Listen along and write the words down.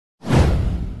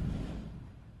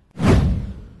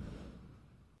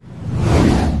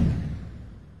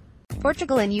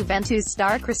Portugal and Juventus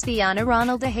star Cristiano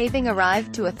Ronaldo having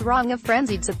arrived to a throng of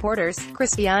frenzied supporters.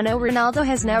 Cristiano Ronaldo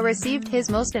has now received his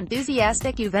most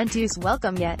enthusiastic Juventus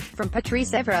welcome yet, from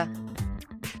Patrice Evra.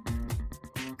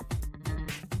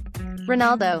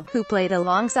 Ronaldo, who played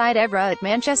alongside Evra at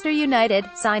Manchester United,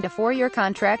 signed a 4-year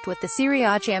contract with the Serie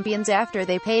A champions after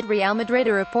they paid Real Madrid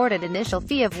a reported initial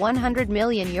fee of €100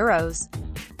 million.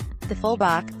 The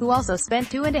fullback, who also spent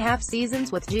 2.5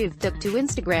 seasons with Juve, took to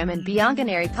Instagram in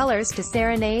Bianconeri colours to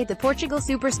serenade the Portugal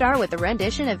superstar with a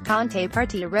rendition of Cante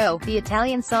Partiro, the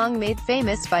Italian song made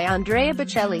famous by Andrea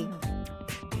Bocelli.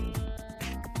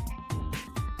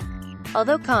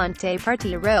 Although Cante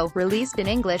Partiro, released in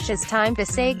English as Time to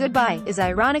Say Goodbye, is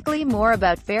ironically more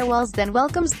about farewells than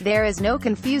welcomes, there is no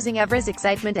confusing Evra's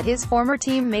excitement at his former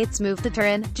teammates' move to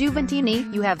Turin.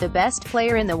 Juventini, you have the best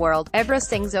player in the world, Evra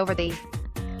sings over the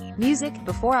music,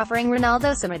 before offering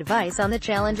Ronaldo some advice on the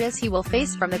challenges he will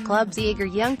face from the club's eager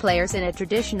young players in a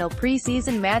traditional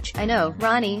pre-season match. "I know,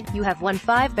 Ronnie, you have won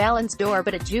 5 Ballons d'Or,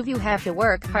 but at Juve you have to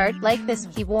work hard, like this,"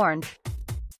 he warned.